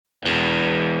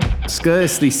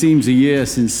Scarcely seems a year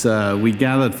since we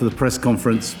gathered for the press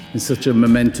conference in such a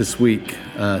momentous week,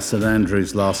 St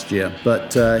Andrews last year.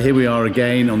 But here we are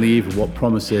again on the eve of what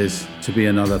promises to be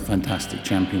another fantastic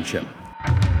championship.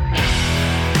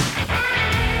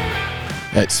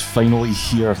 It's finally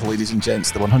here, ladies and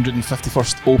gents, the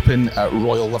 151st Open at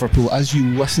Royal Liverpool. As you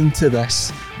listen to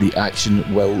this, the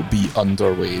action will be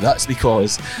underway. That's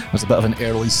because there's a bit of an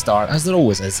early start, as there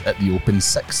always is at the Open.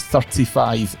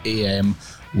 6:35 a.m.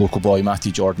 Local boy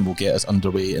Matthew Jordan will get us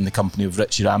underway in the company of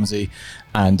Richie Ramsey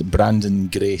and Brandon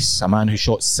Grace, a man who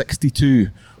shot 62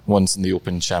 once in the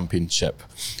Open Championship.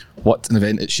 What an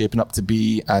event it's shaping up to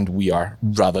be, and we are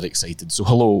rather excited. So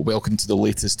hello, welcome to the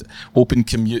latest Open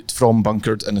Commute from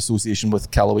Bunkered in association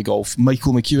with Callaway Golf.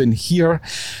 Michael McEwen here,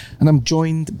 and I'm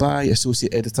joined by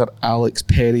Associate Editor Alex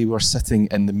Perry. We're sitting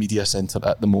in the Media Centre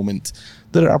at the moment.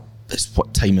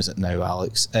 What time is it now,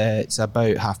 Alex? It's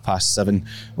about 7:30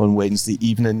 on Wednesday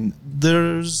evening.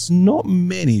 There's not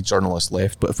many journalists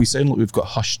left, but if we sound like we've got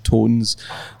hushed tones,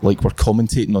 like we're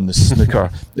commentating on the snooker,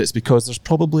 it's because there's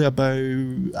probably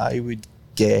about, I would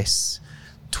guess,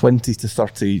 20 to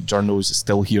 30 journos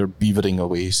still here beavering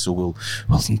away, so we'll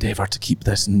endeavour to keep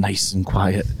this nice and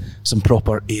quiet. Some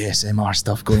proper ASMR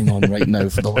stuff going on right now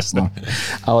for the listener.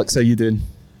 Alex, how you doing?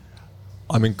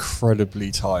 I'm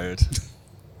incredibly tired.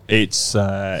 It's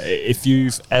if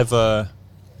you've ever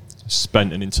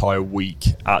spent an entire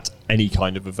week at any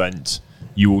kind of event,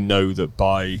 you will know that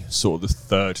by sort of the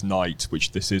third night,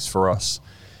 which this is for us,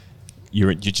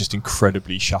 you're just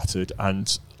incredibly shattered.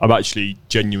 And I'm actually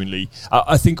genuinely,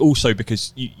 I think also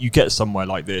because you get somewhere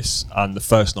like this, and the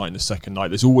first night and the second night,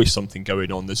 there's always something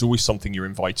going on. There's always something you're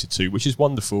invited to, which is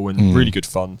wonderful and really good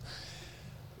fun.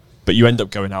 But you end up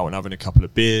going out and having a couple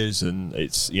of beers, and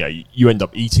it's you end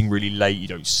up eating really late. You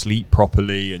don't sleep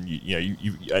properly, and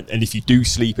and if you do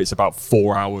sleep, it's about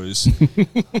 4 hours. And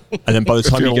then by the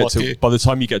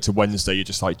time you get to Wednesday, you're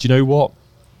just like, do you know what?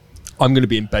 I'm going to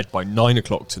be in bed by 9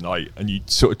 o'clock tonight, and you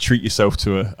sort of treat yourself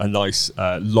to a nice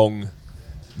long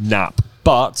nap.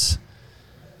 But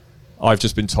I've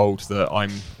just been told that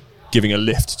I'm giving a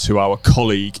lift to our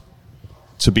colleague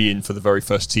to be in for the very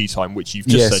first tea time, which you've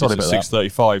just said is at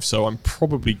 6:35. So I'm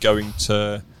probably going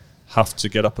to have to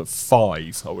get up at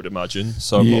 5, I would imagine.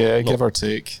 So give or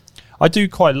take. I do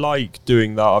quite like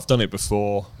doing that. I've done it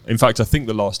before. In fact, I think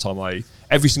the last time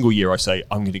every single year I say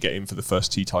I'm going to get in for the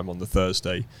first tea time on the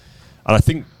Thursday. And I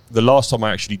think the last time I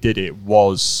actually did it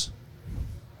was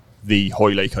the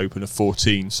Hoylake Open of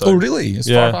 14. So, oh, really? As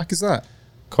far back as that?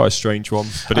 Quite a strange one.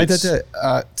 But I did it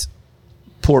at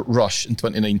Port Rush in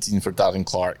 2019 for Darren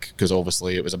Clark, because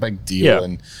obviously it was a big deal,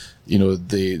 and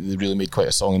they really made quite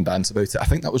a song and dance about it. I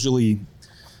think that was really,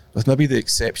 with maybe the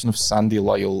exception of Sandy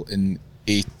Lyle in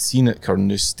 18 at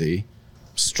Carnoustie,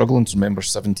 struggling to remember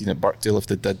 17 at Birkdale if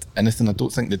they did anything. I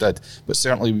don't think they did, but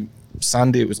certainly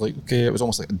Sandy, it was like, okay, it was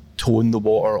almost like a toe in the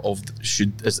water of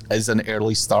is an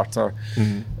early starter,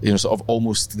 sort of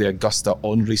almost the Augusta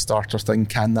honorary starter thing.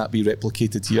 Can that be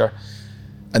replicated here?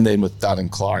 And then with Darren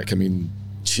Clark, I mean,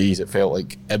 geez, it felt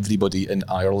like everybody in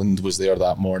Ireland was there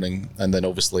that morning. And then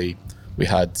obviously we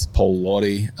had Paul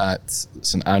Laurie at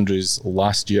St Andrews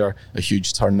last year, a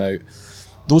huge turnout.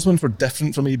 Those ones were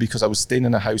different for me because I was staying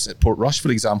in a house at Port Rush, for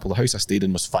example. The house I stayed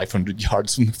in was 500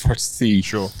 yards from the first tee.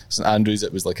 Sure. St Andrews,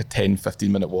 it was like a 10-15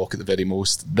 minute walk at the very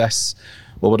most.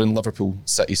 We're in Liverpool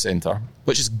city centre,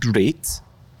 which is great.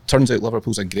 Turns out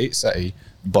Liverpool's a great city,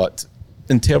 but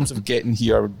in terms of getting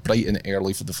here bright and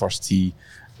early for the first tee,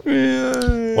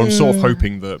 well, I'm sort of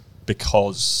hoping that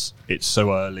because it's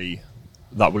so early,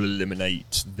 that will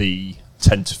eliminate the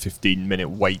 10 to 15 minute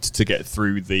wait to get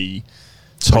through the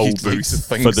toll booth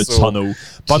for the tunnel.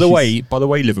 By the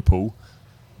way, Liverpool,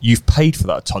 you've paid for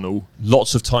that tunnel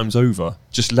lots of times over.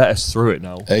 Just let us through it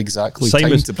now. Exactly.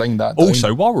 Time to bring that down.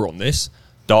 Also, while we're on this,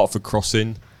 Dartford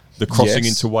crossing, the crossing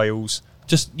into Wales,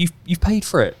 just you've paid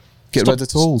for it. Get rid of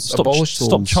tolls. Abolish tolls.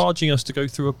 Stop charging us to go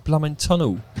through a blooming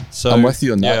tunnel. So, I'm with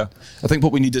you on that. Yeah. I think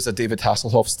what we need is a David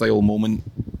Hasselhoff style moment,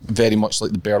 very much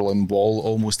like the Berlin Wall,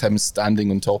 almost him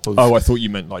standing on top of... Oh, I thought you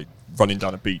meant like running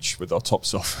down a beach with our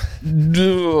tops off.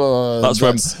 That's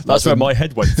where my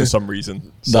head went for some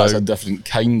reason. So that's a different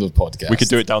kind of podcast. We could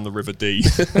do it down the River Dee.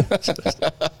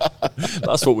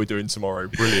 That's what we're doing tomorrow.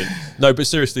 Brilliant. No, but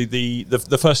seriously,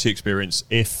 the first tee experience,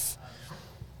 if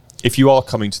you are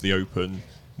coming to the Open,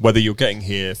 whether you're getting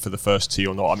here for the first tee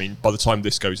or not, I mean, by the time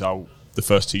this goes out, the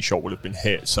first tee shot will have been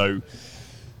hit. So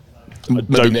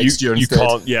maybe next year you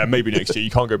can't. Yeah, maybe next year.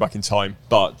 You can't go back in time.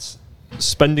 But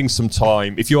spending some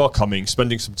time, if you are coming,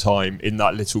 spending some time in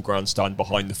that little grandstand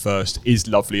behind the first is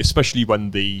lovely, especially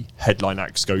when the headline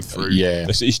acts go through. Yeah.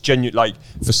 It's genuine, like,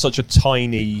 for such a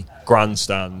tiny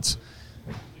grandstand,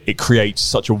 it creates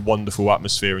such a wonderful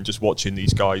atmosphere, and just watching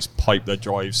these guys pipe their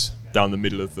drives down the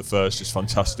middle of the first is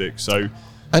fantastic. So,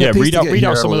 and yeah, read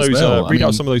out some of those.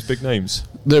 Out some of those big names.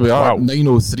 There we are. Wow.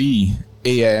 9:03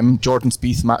 a.m. Jordan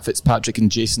Spieth, Matt Fitzpatrick,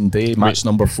 and Jason Day. Match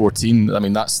number 14. I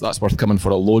mean, that's worth coming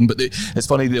for alone. But it's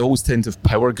funny, they always tend to have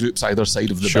power groups either side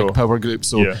of the big power group.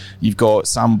 So you've got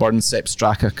Sam Burns, Sepp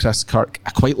Straka, Chris Kirk. I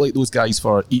quite like those guys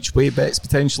for each way bets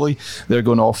potentially. They're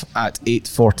going off at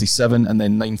 8:47, and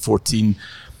then 9:14.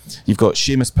 You've got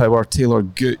Seamus Power, Taylor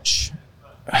Gooch.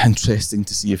 Interesting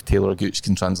to see if Taylor Gooch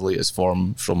can translate his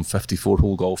form from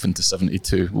 54-hole golf into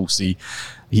 72. We'll see.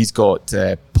 He's got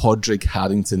Podrick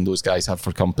Harrington, those guys have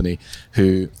for company,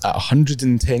 who at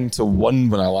 110 to 1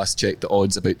 when I last checked the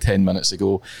odds about 10 minutes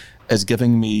ago, is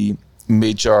giving me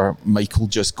major Michael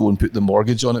just go and put the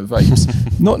mortgage on it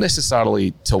vibes. Not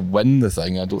necessarily to win the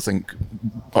thing. I don't think,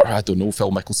 or I don't know,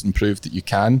 Phil Mickelson proved that you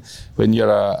can when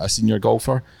you're a senior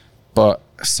golfer. But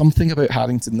something about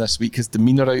Harrington this week, his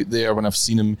demeanour out there when I've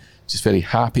seen him, just very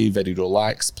happy, very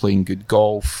relaxed, playing good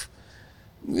golf.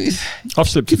 I've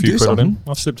slipped a few quid on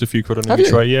him.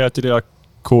 Trey. Yeah, I did it. I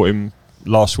caught him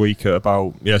last week at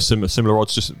about similar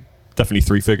odds, just definitely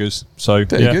 3 figures. So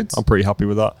good. I'm pretty happy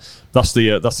with that. That's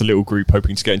the little group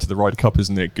hoping to get into the Ryder Cup,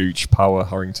 isn't it? Gooch, Power,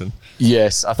 Harrington.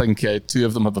 Yes, I think 2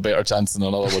 of them have a better chance than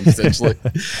another one potentially.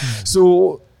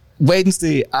 So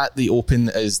Wednesday at the Open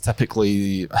is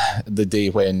typically the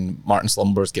day when Martin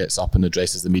Slumbers gets up and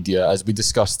addresses the media. As we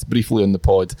discussed briefly on the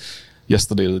pod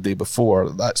yesterday or the day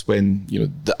before, that's when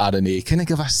the R&A kind of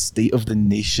give a state of the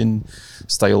nation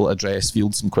style address,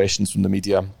 field some questions from the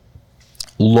media.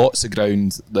 Lots of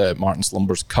ground that Martin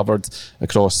Slumbers covered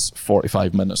across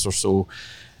 45 minutes or so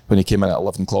when he came in at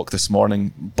 11 o'clock this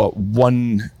morning. But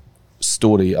one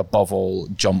story above all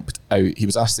jumped out. He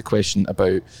was asked the question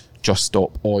about Just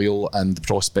Stop Oil and the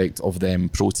prospect of them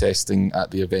protesting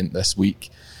at the event this week.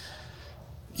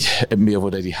 It may have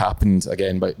already happened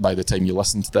again by the time you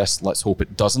listen to this. Let's hope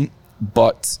it doesn't.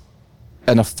 But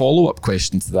in a follow-up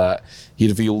question to that, he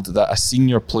revealed that a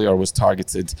senior player was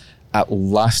targeted at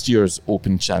last year's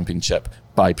Open Championship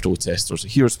by protesters.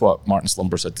 Here's what Martin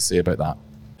Slumbers had to say about that.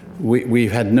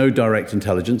 We've had no direct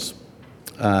intelligence.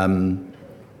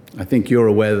 I think you're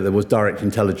aware that there was direct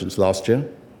intelligence last year.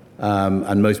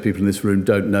 And most people in this room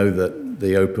don't know that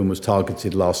the Open was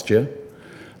targeted last year.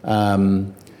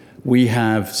 We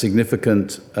have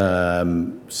significant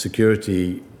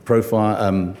security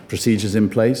procedures in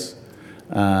place.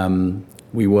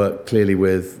 We work clearly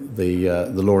with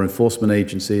the law enforcement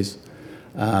agencies,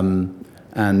 and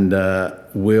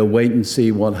we'll wait and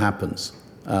see what happens.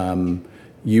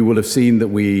 You will have seen that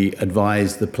we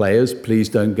advise the players, please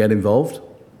don't get involved.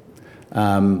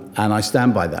 And I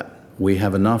stand by that. We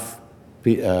have enough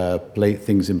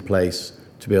things in place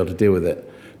to be able to deal with it.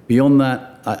 Beyond that,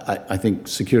 I think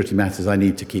security matters I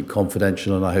need to keep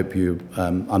confidential, and I hope you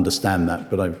understand that,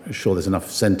 but I'm sure there's enough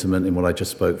sentiment in what I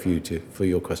just spoke for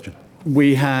your question.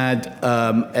 We had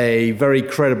a very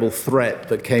credible threat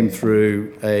that came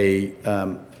through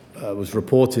was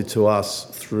reported to us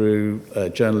through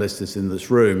journalists in this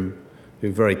room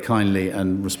who very kindly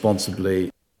and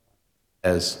responsibly,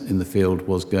 as in the field,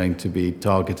 was going to be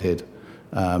targeted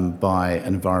by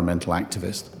an environmental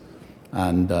activist.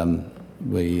 And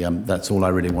that's all I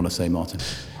really want to say, Martin.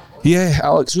 Yeah,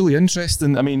 Alex, really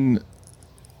interesting. I mean,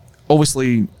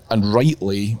 obviously, and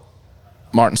rightly,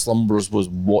 Martin Slumbers was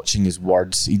watching his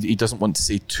words. He doesn't want to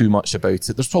say too much about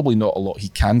it. There's probably not a lot he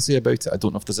can say about it. I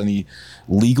don't know if there's any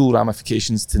legal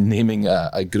ramifications to naming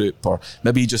a group, or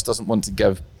maybe he just doesn't want to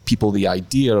give people the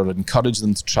idea or encourage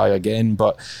them to try again.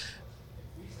 But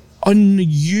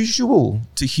unusual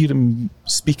to hear him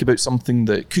speak about something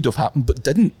that could have happened but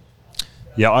didn't.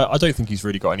 Yeah, I don't think he's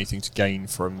really got anything to gain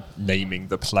from naming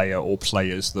the player or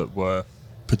players that were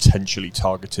potentially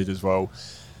targeted as well.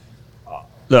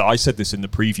 Look, I said this in the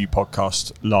preview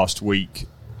podcast last week.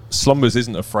 Slumbers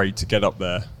isn't afraid to get up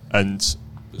there and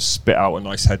spit out a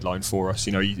nice headline for us.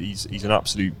 He's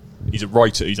a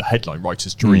writer. He's a headline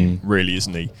writer's dream, really,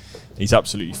 isn't he? He's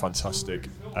absolutely fantastic.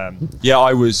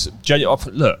 I was genuine.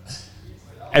 Look,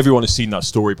 everyone has seen that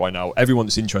story by now. Everyone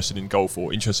that's interested in golf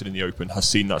or interested in the Open has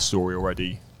seen that story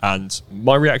already. And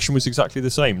my reaction was exactly the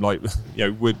same. Like,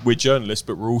 we're journalists,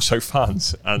 but we're also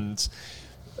fans. And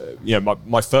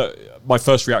my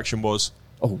first reaction was,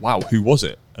 oh wow, who was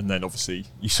it? And then obviously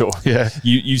you sort of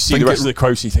you see the rest of the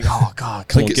quotes and you think, oh god,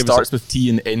 I think it starts with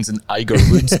T and ends in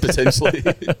Iger Woods potentially.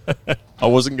 I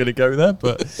wasn't going to go there,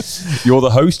 but you're the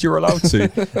host. You're allowed to.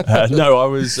 No, I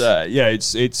was.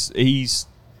 He's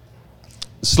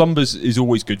Slumbers is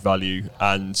always good value,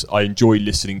 and I enjoy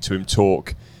listening to him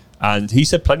talk. And he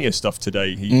said plenty of stuff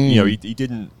today. He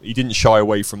didn't shy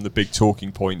away from the big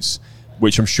talking points,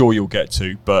 which I'm sure you'll get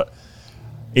to. But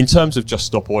in terms of Just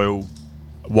Stop Oil,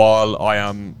 while I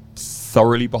am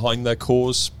thoroughly behind their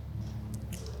cause,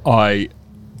 I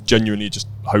genuinely just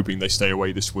hoping they stay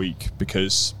away this week,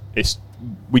 because it's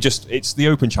the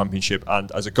Open Championship,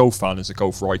 and as a golf fan, as a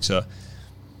golf writer,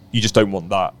 you just don't want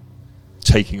that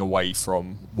taking away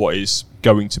from what is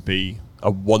going to be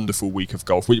a wonderful week of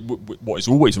golf, what is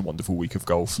always a wonderful week of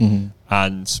golf. Mm-hmm.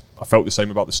 And I felt the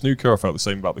same about the snooker, I felt the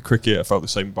same about the cricket, I felt the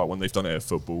same about when they've done it at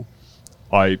football.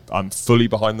 I'm fully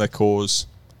behind their cause.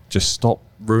 Just stop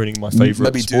ruining my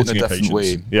favourite maybe do it in a different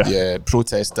occasions. way. Yeah,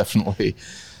 protest differently.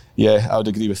 Yeah, I would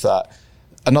agree with that.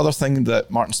 Another thing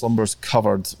that Martin Slumbers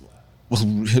covered was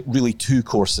really two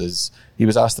courses. He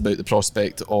was asked about the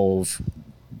prospect of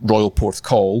Royal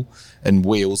Porthcawl in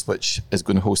Wales, which is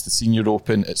going to host the Senior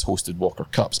Open. It's hosted Walker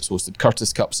Cups, it's hosted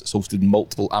Curtis Cups, it's hosted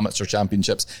multiple amateur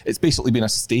championships. It's basically been a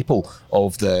staple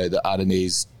of the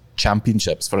R&A's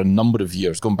championships for a number of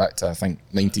years, going back to, I think,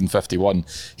 1951.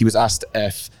 He was asked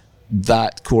if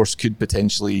that course could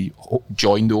potentially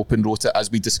join the Open Rota, as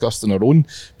we discussed in our own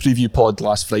preview pod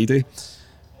last Friday.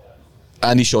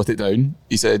 And he shot it down.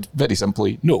 He said, very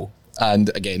simply, no.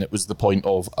 And again, it was the point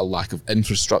of a lack of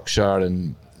infrastructure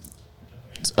and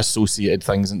associated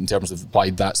things in terms of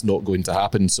why that's not going to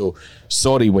happen. So,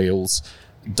 sorry, Wales,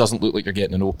 doesn't look like you're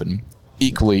getting an Open.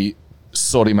 Equally,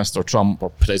 sorry, Mr. Trump, or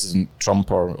President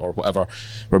Trump, or whatever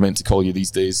we're meant to call you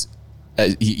these days.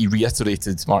 He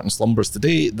reiterated, Martin Slumbers,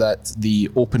 today that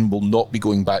the Open will not be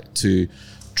going back to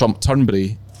Trump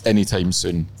Turnberry anytime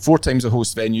soon. 4 times a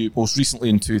host venue, most recently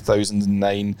in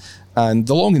 2009. And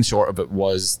the long and short of it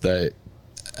was that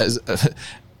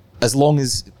as long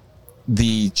as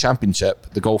the championship,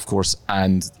 the golf course,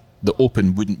 and the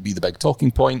Open wouldn't be the big talking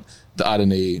point, the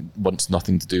R&A wants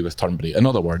nothing to do with Turnberry. In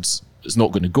other words, it's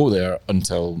not going to go there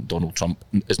until Donald Trump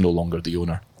is no longer the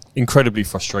owner. Incredibly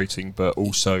frustrating, but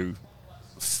also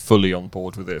fully on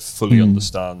board with it, fully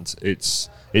understand. It's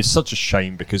such a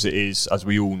shame, because it is, as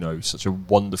we all know, such a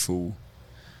wonderful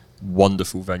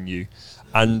venue.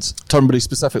 And Turnberry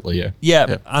specifically,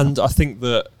 yeah. And I think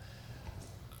that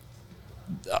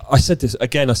I said this on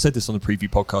the preview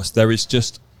podcast,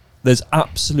 there's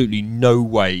absolutely no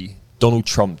way Donald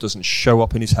Trump doesn't show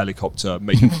up in his helicopter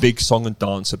making big song and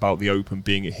dance about the Open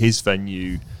being at his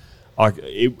venue.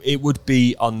 It would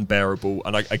be unbearable.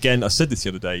 And I said this the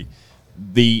other day,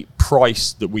 the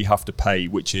price that we have to pay,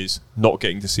 which is not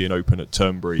getting to see an Open at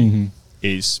Turnberry,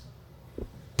 is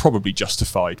probably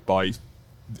justified by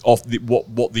what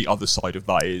the other side of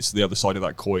that is, the other side of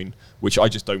that coin, which I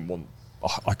just don't want.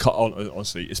 I can't,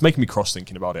 honestly, it's making me cross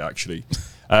thinking about it, actually.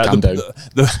 Calm down.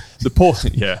 The Porth,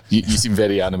 yeah. You seem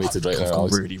very animated right now. I've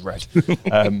got really red.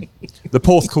 The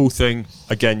Porthcawl thing,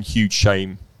 again, huge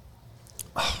shame.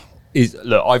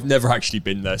 Look, I've never actually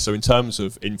been there, so in terms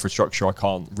of infrastructure, I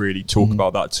can't really talk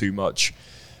about that too much.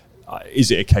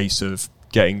 Is it a case of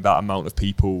getting that amount of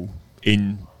people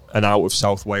in and out of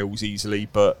South Wales easily?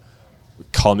 But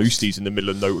Carnoustie's in the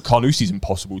middle of nowhere. Carnoustie's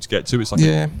impossible to get to. It's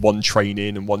like one train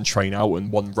in and one train out,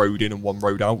 and one road in and one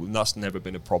road out, and that's never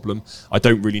been a problem. I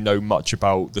don't really know much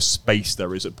about the space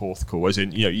there is at Porthcawl. As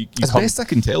in, you as best I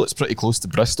can tell, it's pretty close to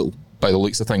Bristol by the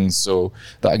looks of things. So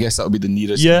I guess that'll be the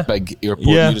nearest big airport,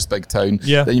 nearest big town.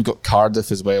 Yeah. Then you've got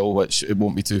Cardiff as well, which it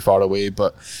won't be too far away.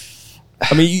 But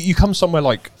I mean, you come somewhere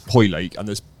like Hoylake, and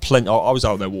there's plenty. I was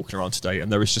out there walking around today,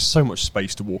 and there is just so much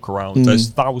space to walk around. There's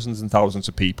thousands and thousands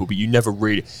of people, but you never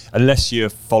really, unless you're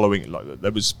following. Like,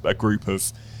 there was a group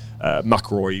of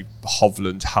McElroy,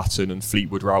 Hovland, Hatton, and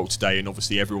Fleetwood were out today, and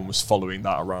obviously everyone was following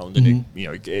that around. And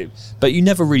but you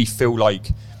never really feel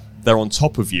like they're on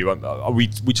top of you.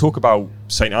 We talk about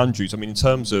St Andrews. I mean, in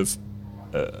terms of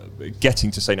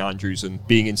getting to St Andrews and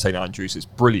being in St Andrews, it's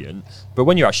brilliant. But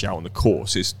when you're actually out on the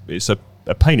course, it's a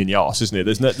pain in the arse, isn't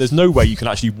it? There's no way you can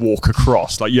actually walk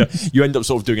across. Like you end up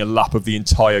sort of doing a lap of the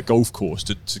entire golf course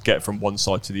to get from one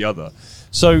side to the other.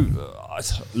 So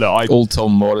look, old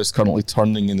Tom Morris currently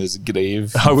turning in his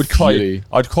grave.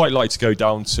 I'd quite like to go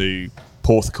down to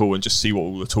Porthcawl and just see what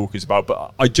all the talk is about.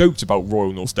 But I joked about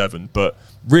Royal North Devon, but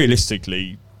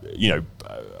realistically,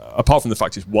 apart from the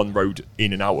fact it's one road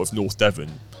in and out of North Devon,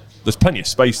 there's plenty of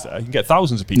space there. You can get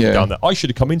thousands of people down there. I should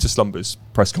have come into Slumbers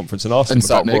press conference and asked him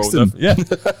about Royal Devon. Yeah,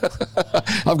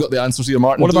 I've got the answers here,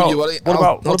 Martin. What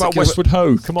about Westwood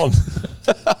Ho? Come on.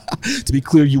 To be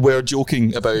clear, you were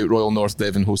joking about Royal North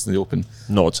Devon hosting the Open.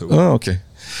 Not at all. Oh, okay.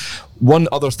 One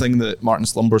other thing that Martin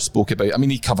Slumber spoke about, I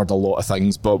mean, he covered a lot of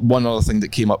things, but one other thing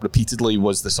that came up repeatedly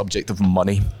was the subject of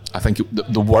money. I think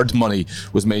the word money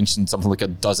was mentioned something like a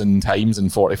dozen times in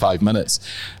 45 minutes.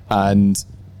 And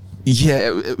yeah,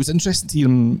 it was interesting to hear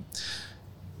him.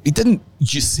 He didn't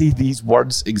just say these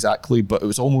words exactly, but it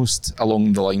was almost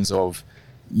along the lines of,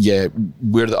 yeah,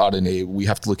 we're the RNA, we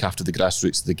have to look after the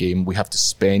grassroots of the game, we have to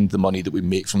spend the money that we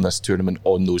make from this tournament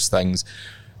on those things.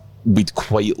 We'd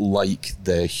quite like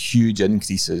the huge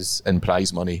increases in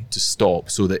prize money to stop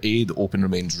so that A, the Open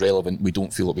remains relevant, we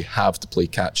don't feel that we have to play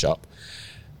catch up,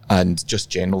 and just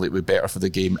generally it would be better for the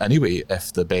game anyway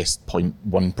if the best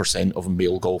 0.1% of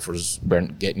male golfers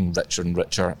weren't getting richer and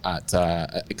richer at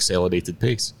accelerated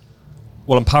pace.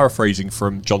 Well, I'm paraphrasing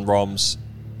from John Rahm's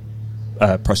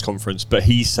press conference, but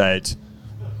he said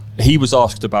he was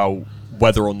asked about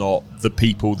whether or not the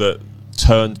people that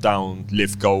turned down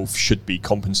Live Golf should be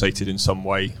compensated in some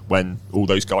way when all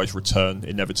those guys return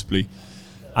inevitably,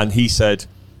 and he said,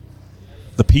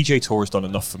 the PGA Tour has done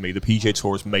enough for me, the PGA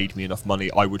Tour has made me enough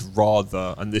money, I would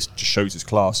rather, and this just shows his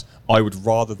class, I would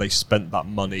rather they spent that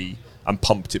money and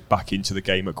pumped it back into the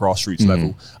game at grassroots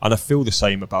level. And I feel the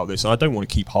same about this, and I don't want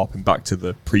to keep harping back to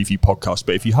the preview podcast,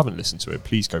 but if you haven't listened to it,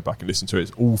 please go back and listen to it.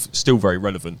 It's all still very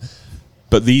relevant.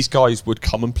 But these guys would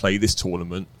come and play this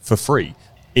tournament for free.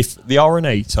 If the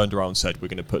RNA turned around and said, we're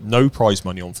going to put no prize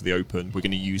money on for the Open, we're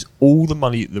going to use all the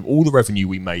money, all the revenue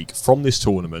we make from this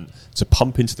tournament to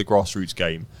pump into the grassroots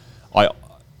game,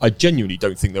 I genuinely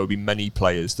don't think there would be many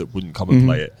players that wouldn't come and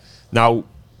play it. Now,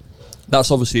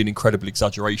 that's obviously an incredible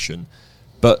exaggeration,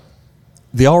 but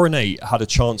the RNA had a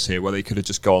chance here where they could have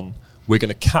just gone, we're going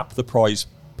to cap the prize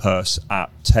purse at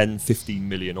 10, 15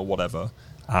 million or whatever,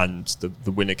 and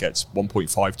the winner gets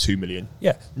 1.52 million.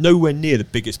 Yeah, nowhere near the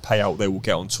biggest payout they will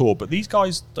get on tour, but these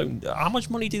guys don't. How much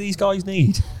money do these guys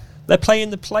need? They're playing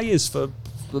the players for.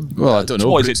 Well, I don't know.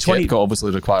 What is it? 20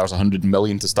 obviously requires 100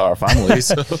 million to start a family.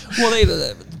 So.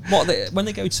 Well, when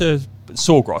they go to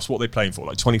Sawgrass, what are they playing for?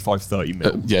 Like 25, 30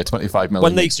 mil? Yeah, 25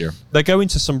 million next year. They're going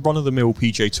to some run-of-the-mill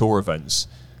PGA Tour events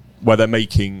where they're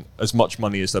making as much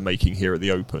money as they're making here at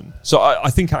the Open. So I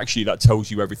think actually that tells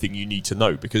you everything you need to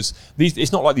know, because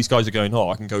it's not like these guys are going,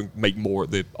 I can go make more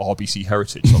at the RBC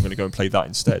Heritage, so I'm going to go and play that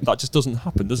instead. That just doesn't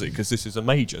happen, does it? Because this is a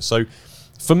major. So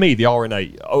for me, the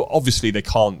RNA, obviously they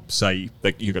can't say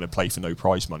that you're going to play for no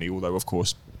prize money, although of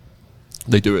course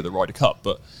they do it at the Ryder Cup,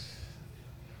 but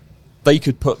they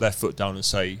could put their foot down and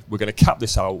say, we're going to cap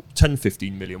this out, 10,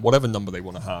 15 million, whatever number they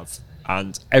want to have,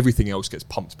 and everything else gets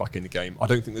pumped back in the game. I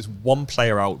don't think there's one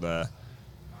player out there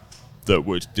that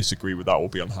would disagree with that or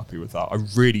be unhappy with that. I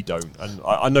really don't. And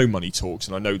I know money talks,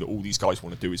 and I know that all these guys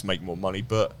want to do is make more money,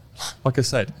 but like I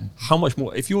said, how much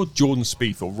more, if you're Jordan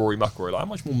Spieth or Rory McIlroy, how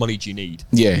much more money do you need?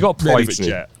 Yeah, you've got a private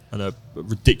jet and a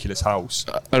ridiculous house.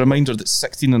 A reminder that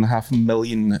 $16.5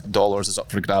 million is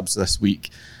up for grabs this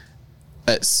week.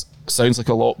 It sounds like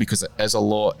a lot because it is a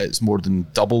lot. It's more than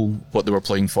double what they were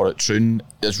playing for at Troon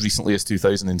as recently as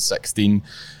 2016.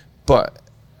 But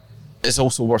it's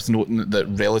also worth noting that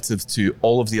relative to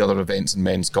all of the other events in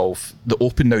men's golf, the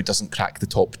Open now doesn't crack the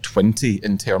top 20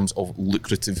 in terms of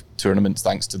lucrative tournaments,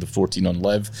 thanks to the 14 on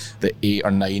Live, the 8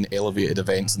 or 9 elevated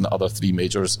events, and the other 3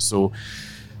 majors. So,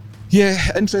 yeah,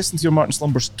 interesting to hear Martin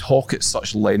Slumbers talk at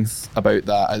such length about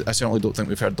that. I certainly don't think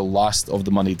we've heard the last of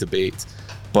the money debate.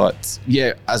 But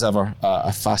yeah, as ever,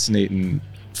 a fascinating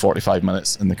 45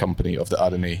 minutes in the company of the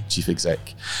RNA chief exec.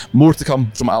 More to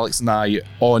come from Alex and I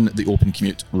on the Open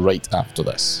Commute right after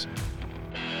this.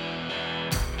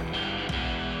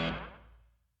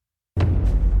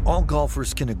 All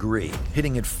golfers can agree,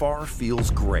 hitting it far feels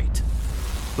great.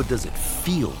 But does it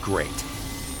feel great?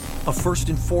 A first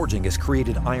in forging has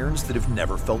created irons that have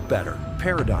never felt better.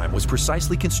 Paradigm was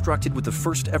precisely constructed with the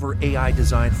first ever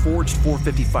AI-designed forged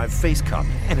 455 face cup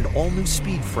and an all-new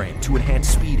speed frame to enhance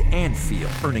speed and feel,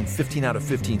 earning 15 out of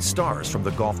 15 stars from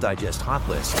the Golf Digest Hot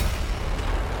List.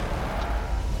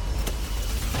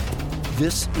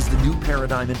 This is the new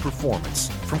Paradigm in performance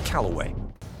from Callaway.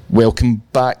 Welcome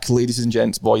back, ladies and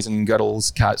gents, boys and girls,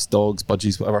 cats, dogs,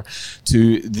 budgies, whatever,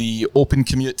 to the Open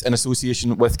Commute in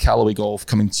association with Callaway Golf,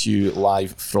 coming to you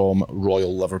live from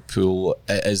Royal Liverpool.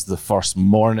 It is the first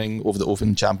morning of the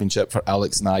Open Championship for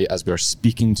Alex and I as we're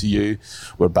speaking to you.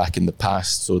 We're back in the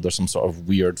past, so there's some sort of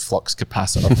weird flux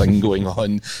capacitor thing going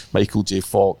on. Michael J.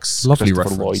 Fox, lovely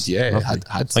Christopher reference. Lloyd, yeah,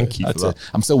 had thank you for that.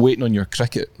 I'm still waiting on your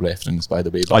cricket reference, by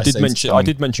the way. I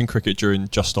did mention cricket during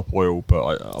Just Stop Oil,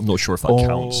 but I'm not sure if that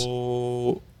counts.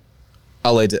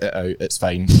 I'll edit it out. It's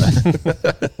fine.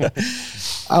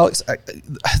 Alex,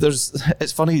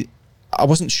 it's funny. I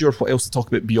wasn't sure what else to talk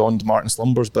about beyond Martin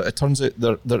Slumbers, but it turns out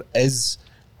there is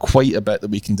quite a bit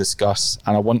that we can discuss,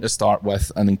 and I want to start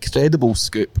with an incredible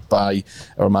scoop by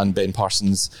our man Ben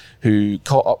Parsons, who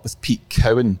caught up with Pete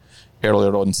Cowan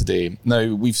earlier on today.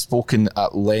 Now, we've spoken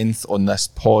at length on this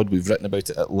pod, we've written about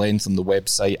it at length on the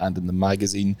website and in the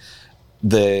magazine.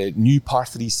 The new par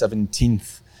 3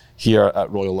 17th here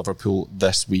at Royal Liverpool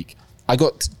this week. I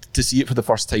got to see it for the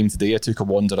first time today. I took a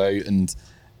wander out and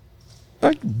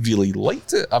I really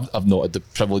liked it. I've not had the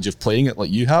privilege of playing it like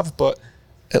you have, but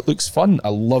it looks fun. I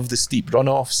love the steep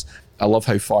runoffs. I love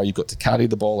how far you've got to carry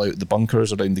the ball out the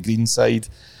bunkers around the green side.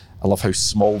 I love how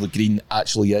small the green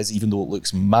actually is, even though it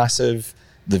looks massive.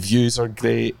 The views are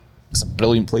great. It's a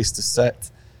brilliant place to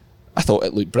sit. I thought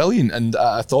it looked brilliant, and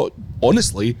I thought,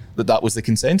 honestly, that was the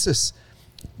consensus.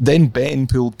 Then Ben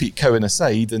pulled Pete Cowan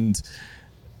aside, and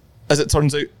as it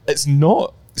turns out, it's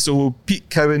not. So Pete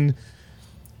Cowan,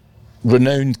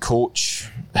 renowned coach,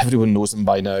 everyone knows him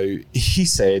by now, he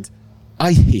said,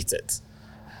 I hate it.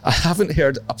 I haven't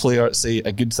heard a player say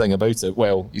a good thing about it.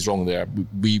 Well, he's wrong there.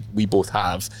 We both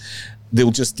have.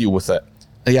 They'll just deal with it.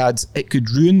 He adds, it could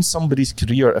ruin somebody's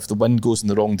career if the wind goes in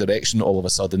the wrong direction all of a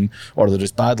sudden, or there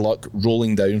is bad luck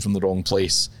rolling down from the wrong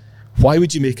place. Why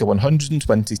would you make a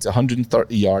 120 to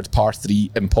 130 yard par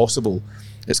 3 impossible?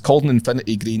 It's called an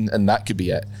infinity green, and that could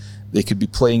be it. They could be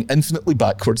playing infinitely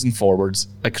backwards and forwards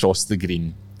across the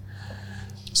green.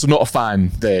 So not a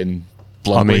fan then,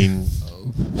 bluntly. I mean,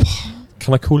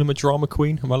 can I call him a drama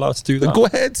queen? Am I allowed to do that? Go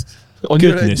ahead. On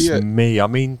Goodness your idea. me. I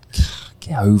mean,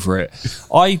 get over it.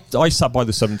 I sat by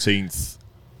the 17th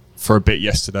for a bit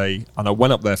yesterday, and I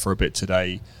went up there for a bit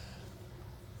today.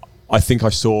 I think I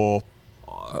saw...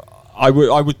 I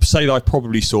would say that I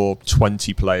probably saw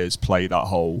 20 players play that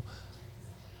hole.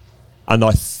 And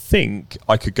I think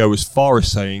I could go as far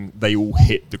as saying they all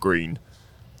hit the green.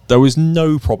 There was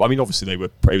no problem. I mean, obviously it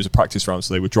was a practice round,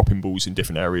 so they were dropping balls in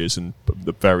different areas and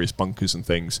the various bunkers and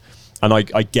things. And I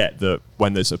get that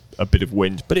when there's a bit of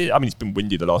wind, but it's been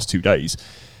windy the last 2 days.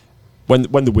 When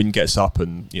the wind gets up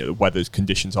and the weather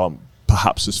conditions aren't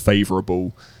perhaps as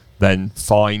favourable, then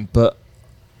fine. But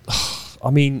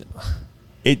I mean,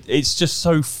 it's just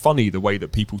so funny the way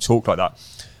that people talk like that.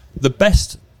 The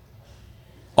best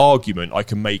argument I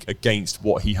can make against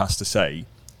what he has to say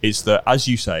is that, as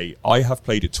you say, I have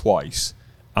played it twice,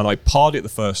 and I parred it the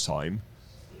first time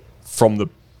from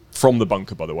the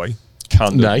bunker, by the way.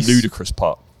 Nice. Ludicrous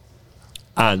putt.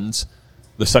 And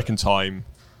the second time,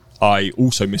 I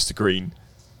also missed a green,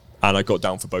 and I got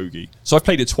down for bogey. So I've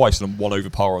played it twice, and I'm 1 over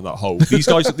par on that hole. These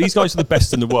guys are the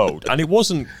best in the world, and it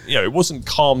wasn't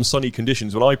calm, sunny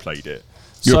conditions when I played it.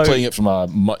 You were playing it from a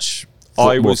much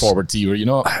more forward tee, were you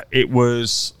not? It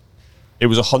was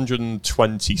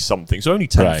 120 something, so only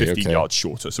 10, 15 yards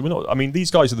shorter. So we're not. I mean, these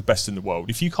guys are the best in the world.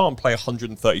 If you can't play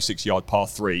 136 yard par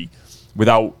 3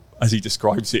 without, as he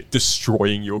describes it,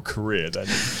 destroying your career, then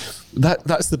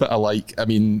that's the bit I like. I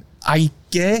mean, I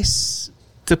guess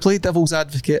to play devil's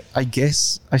advocate, I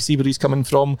guess I see where he's coming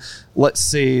from. Let's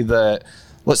say that.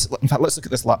 Let's look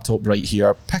at this laptop right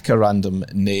here. Pick a random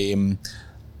name.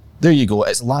 There you go.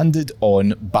 It's landed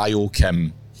on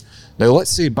Biokim. Now,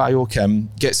 let's say Biokim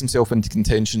gets himself into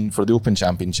contention for the Open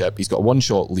Championship. He's got a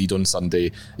one-shot lead on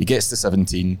Sunday. He gets to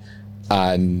 17,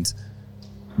 and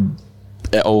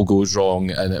it all goes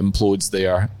wrong, and it implodes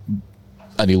there,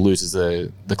 and he loses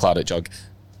the claret jug.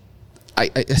 I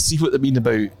see what they mean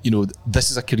about, this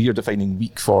is a career-defining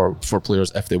week for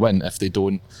players if they win. If they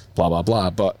don't, blah, blah, blah.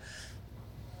 But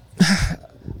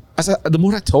the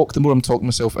more I talk, the more I'm talking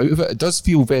myself out of it. It does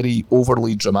feel very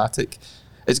overly dramatic.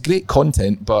 It's great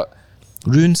content, but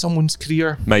ruin someone's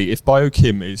career. Mate, if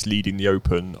Biokim is leading the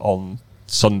Open on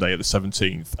Sunday at the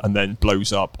 17th and then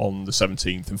blows up on the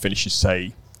 17th and finishes,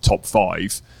 say, top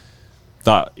 5,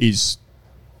 that is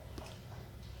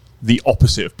the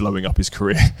opposite of blowing up his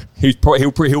career.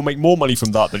 He'll make more money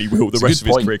from that than he will the rest of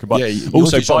his career combined. Yeah,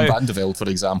 also John Van de Velde, for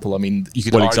example. I mean, you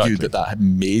could argue that had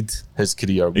made his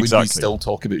career. Would we still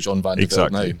talk about John Van de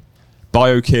Velde now?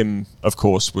 Biokim, of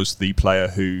course, was the player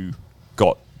who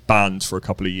got banned for a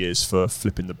couple of years for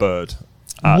flipping the bird.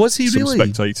 Was he really?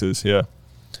 Spectators, yeah.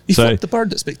 He flipped the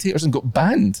bird at spectators and got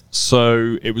banned?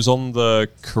 So it was on the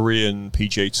Korean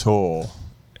PGA Tour,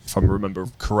 if I remember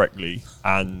correctly,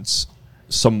 and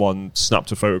someone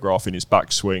snapped a photograph in his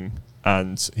backswing,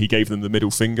 and he gave them the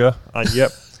middle finger, and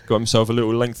got himself a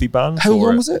little lengthy ban. How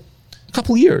long was it? A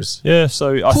couple of years? Yeah,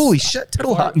 so... Holy shit,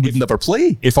 Tyrrell Hatton would never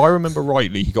play. If I remember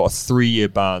rightly, he got a 3-year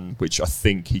ban, which I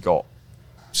think he got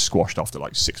squashed after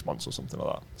like 6 months or something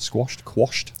like that.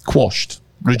 Quashed.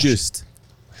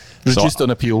 Reduced on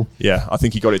appeal. Yeah, I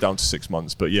think he got it down to 6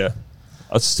 months, but yeah,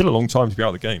 it's still a long time to be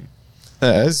out of the game.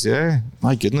 It is, yeah.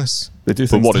 My goodness. They do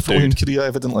things what a differently in dude. Korea,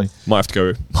 evidently. Might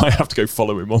have to go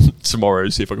follow him on tomorrow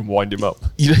and see if I can wind him up.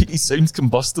 He sounds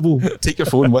combustible. Take your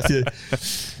phone with you.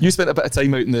 You spent a bit of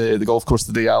time out in the golf course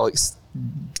today, Alex.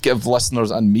 Give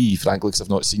listeners and me, frankly, because I've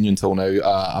not seen you until now,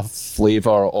 a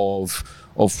flavour of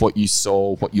what you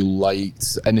saw, what you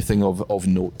liked, anything of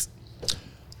note.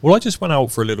 Well, I just went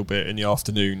out for a little bit in the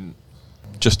afternoon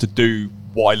just to do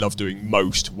what I love doing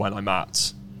most when I'm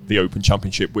at the Open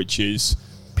Championship, which is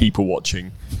people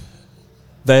watching.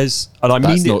 That's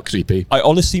not creepy. I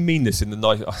honestly mean this in the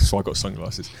nice. That's why I got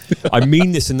sunglasses. I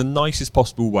mean this in the nicest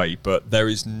possible way. But there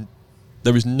is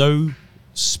no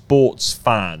sports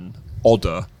fan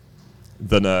odder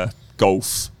than a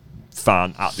golf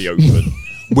fan at the Open.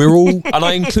 We're all, and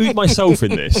I include myself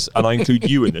in this, and I include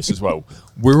you in this as well.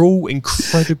 We're all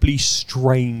incredibly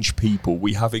strange people.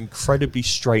 We have incredibly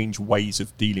strange ways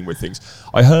of dealing with things.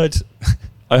 I heard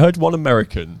one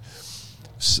American,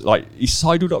 like, he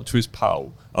sidled up to his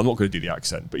pal. I'm not going to do the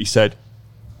accent, but he said,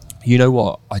 "You know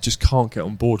what? I just can't get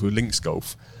on board with links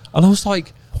golf." And I was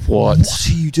like, "What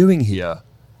are you doing here?"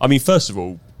 I mean, first of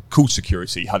all, cool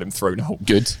security had him thrown out.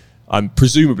 Good.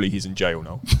 Presumably he's in jail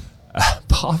now.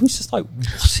 But I was just like,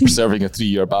 what's he... Serving a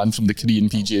 3-year ban from the Korean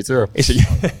PGA Tour.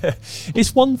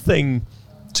 It's one thing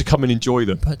to come and enjoy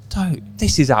them, but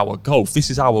this is our golf. This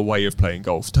is our way of playing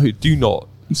golf. Do not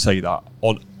say that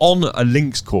on a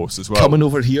links course as well. Coming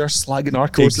over here, slagging our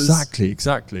courses.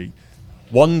 Exactly.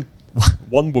 One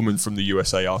woman from the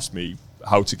USA asked me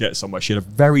how to get somewhere. She had a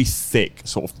very thick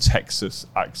sort of Texas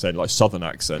accent, like Southern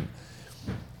accent.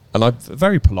 And I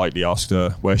very politely asked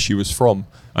her where she was from.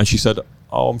 And she said,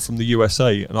 "Oh, I'm from the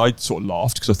USA." And I sort of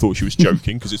laughed because I thought she was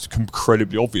joking, because it's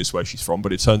incredibly obvious where she's from.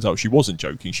 But it turns out she wasn't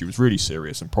joking. She was really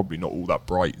serious and probably not all that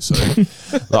bright. So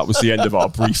that was the end of our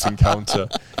brief encounter.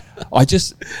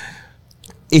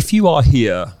 If you are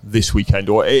here this weekend,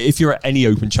 or if you're at any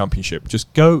Open Championship,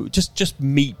 just go, just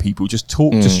meet people, just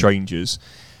talk to strangers.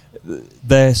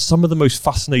 They're some of the most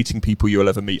fascinating people you'll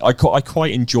ever meet. I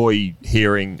quite enjoy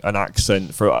hearing an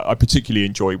accent. I particularly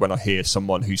enjoy when I hear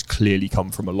someone who's clearly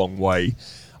come from a long way.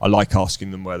 I like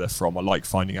asking them where they're from. I like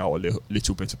finding out a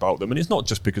little bit about them. And it's not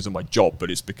just because of my job, but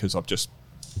it's because I'm just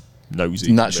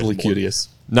nosy. Naturally curious.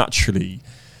 Naturally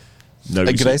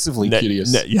nosy. Aggressively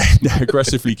curious.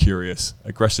 Aggressively curious.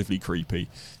 Aggressively creepy.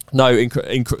 No,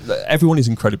 everyone is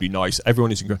incredibly nice.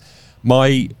 Everyone is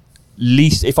my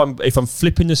least, if I'm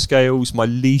flipping the scales, my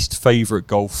least favourite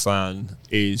golf fan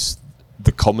is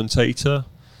the commentator.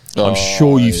 I'm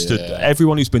sure you've stood.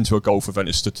 Everyone who's been to a golf event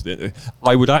has stood to the.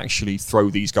 I would actually throw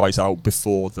these guys out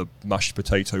before the mashed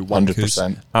potato wankers.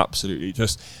 100%. Absolutely,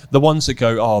 just the ones that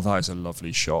go, "Oh, that is a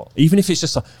lovely shot," even if it's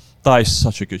just that is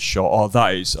such a good shot. Oh,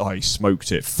 I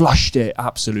smoked it, flushed it,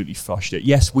 absolutely flushed it.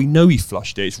 Yes, we know he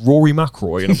flushed it. It's Rory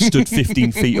McIlroy, and I'm stood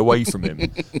 15 feet away from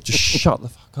him. Just shut the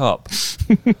fuck up.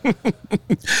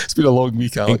 It's been a long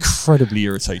week, Alex. Incredibly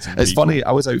irritating. It's funny.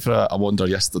 I was out for a wander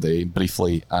yesterday,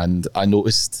 briefly, and I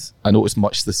noticed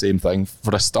much the same thing.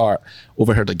 For a start,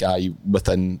 overheard a guy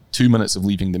within 2 minutes of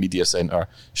leaving the media centre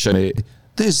shouting,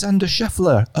 "There's Xander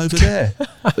Scheffler over there."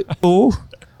 Like, oh.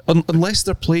 Unless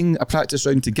they're playing a practice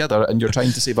round together and you're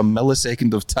trying to save a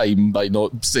millisecond of time by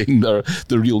not saying their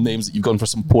real names, that you've gone for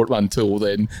some portmanteau,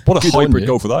 then what a hybrid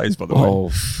golfer that is, by the way.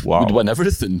 Oh, wow. Would win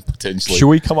everything, potentially. Should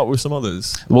we come up with some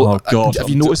others? Well, oh, God. Have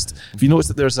you noticed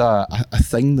that there's a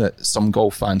thing that some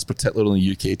golf fans, particularly in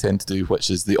the UK, tend to do, which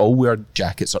is they all wear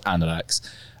jackets or anoraks.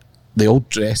 They all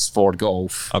dress for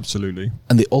golf. Absolutely.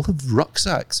 And they all have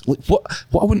rucksacks. Like, what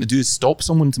I want to do is stop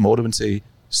someone tomorrow and say,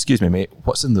 "Excuse me, mate,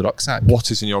 what's in the rucksack?" What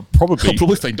is in your... Probably... I'll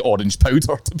probably find orange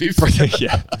powder, to be fair.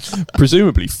 Yeah.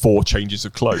 Presumably 4 changes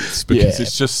of clothes, because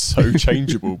it's just so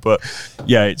changeable. But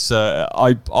yeah, it's...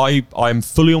 I'm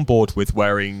fully on board with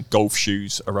wearing golf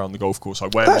shoes around the golf course.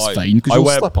 That's fine, because you'll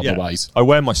slip otherwise. I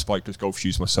wear my spikeless golf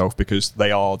shoes myself because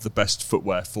they are the best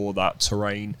footwear for that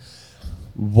terrain.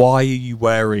 Why are you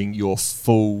wearing your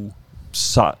full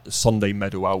Sunday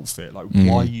medal outfit? Like,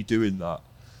 why are you doing that?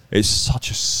 It's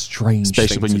such a strange thing to do.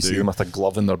 Especially when you see them with a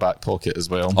glove in their back pocket as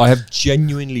well. I have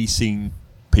genuinely seen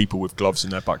people with gloves in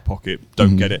their back pocket.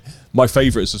 Don't get it. My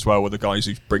favourites as well are the guys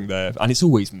who bring their... And it's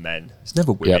always men. It's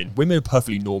never women. Yep. Women are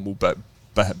perfectly normal, but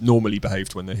normally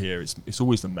behaved when they're here. It's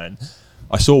always the men.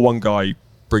 I saw one guy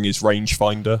bring his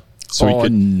rangefinder so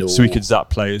he could zap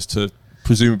players to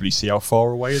presumably see how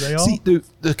far away they are. See,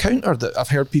 the counter that I've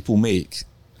heard people make...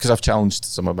 Because I've challenged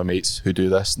some of my mates who do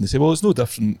this, and they say, "Well, it's no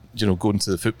different, going to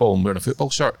the football and wearing a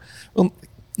football shirt." Well,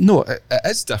 No, it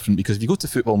is different, because if you go to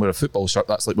football and wear a football shirt,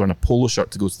 that's like wearing a polo shirt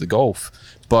to go to the golf.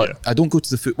 But Yeah. I don't go to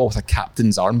the football with a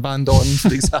captain's armband on,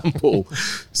 for example.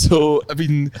 So, I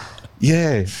mean,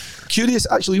 yeah. Curious,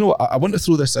 actually, you know what? I want to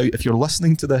throw this out. If you're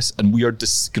listening to this and we are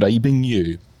describing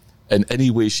you in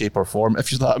any way, shape or form,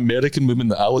 if you're that American woman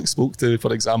that Alex spoke to,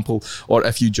 for example, or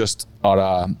if you just are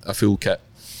a full kit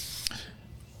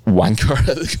wanker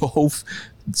at the golf,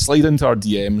 slide into our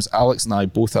DMs. Alex and I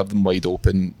both have them wide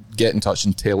open. Get in touch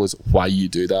and tell us why you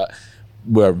do that.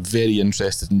 We're very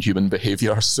interested in human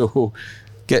behaviour, so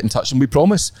get in touch, and we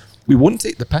promise we won't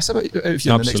take the piss out of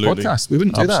you in the next podcast. We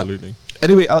wouldn't do Absolutely. that.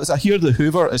 Anyway, Alex, I hear the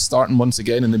Hoover is starting once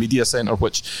again in the media centre,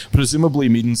 which presumably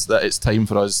means that it's time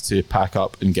for us to pack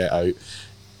up and get out.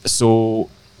 So,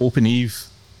 Open Eve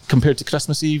compared to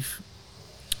Christmas Eve?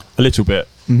 A little bit.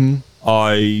 Mm-hmm.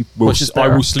 I Which is will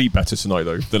better? sleep better tonight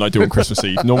though than I do on Christmas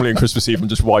Eve. Normally on Christmas Eve I'm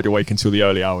just wide awake until the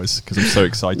early hours because I'm so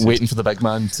excited. Waiting for the big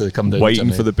man to come down. Waiting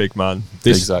Jimmy. for the big man.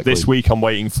 Exactly. This week I'm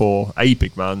waiting for a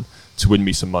big man to win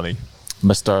me some money.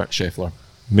 Mr. Scheffler.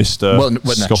 Mr. Well, win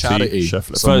a Scotty charity.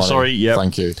 Scheffler. some money. Sorry, yeah.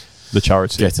 Thank you. The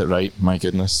charity. Get it right. My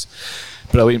goodness.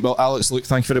 Brilliant. Well, Alex, look,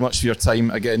 thank you very much for your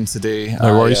time again today.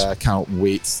 No worries. I can't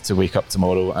wait to wake up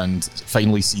tomorrow and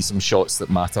finally see some shots that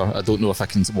matter. I don't know if I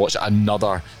can watch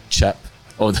another chip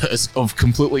that is of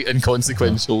completely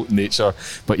inconsequential nature.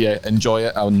 But yeah, enjoy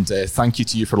it, and thank you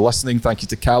to you for listening. Thank you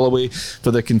to Callaway for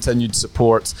the continued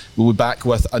support. We'll be back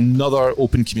with another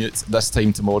Open Commute this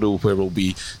time tomorrow, where we'll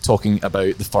be talking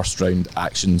about the first round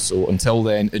action. So until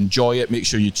then, enjoy it. Make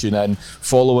sure you tune in.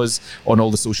 Follow us on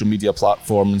all the social media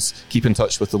platforms. Keep in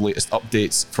touch with the latest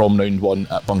updates from round one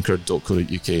at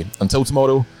bunker.co.uk. Until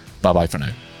tomorrow, bye bye for now.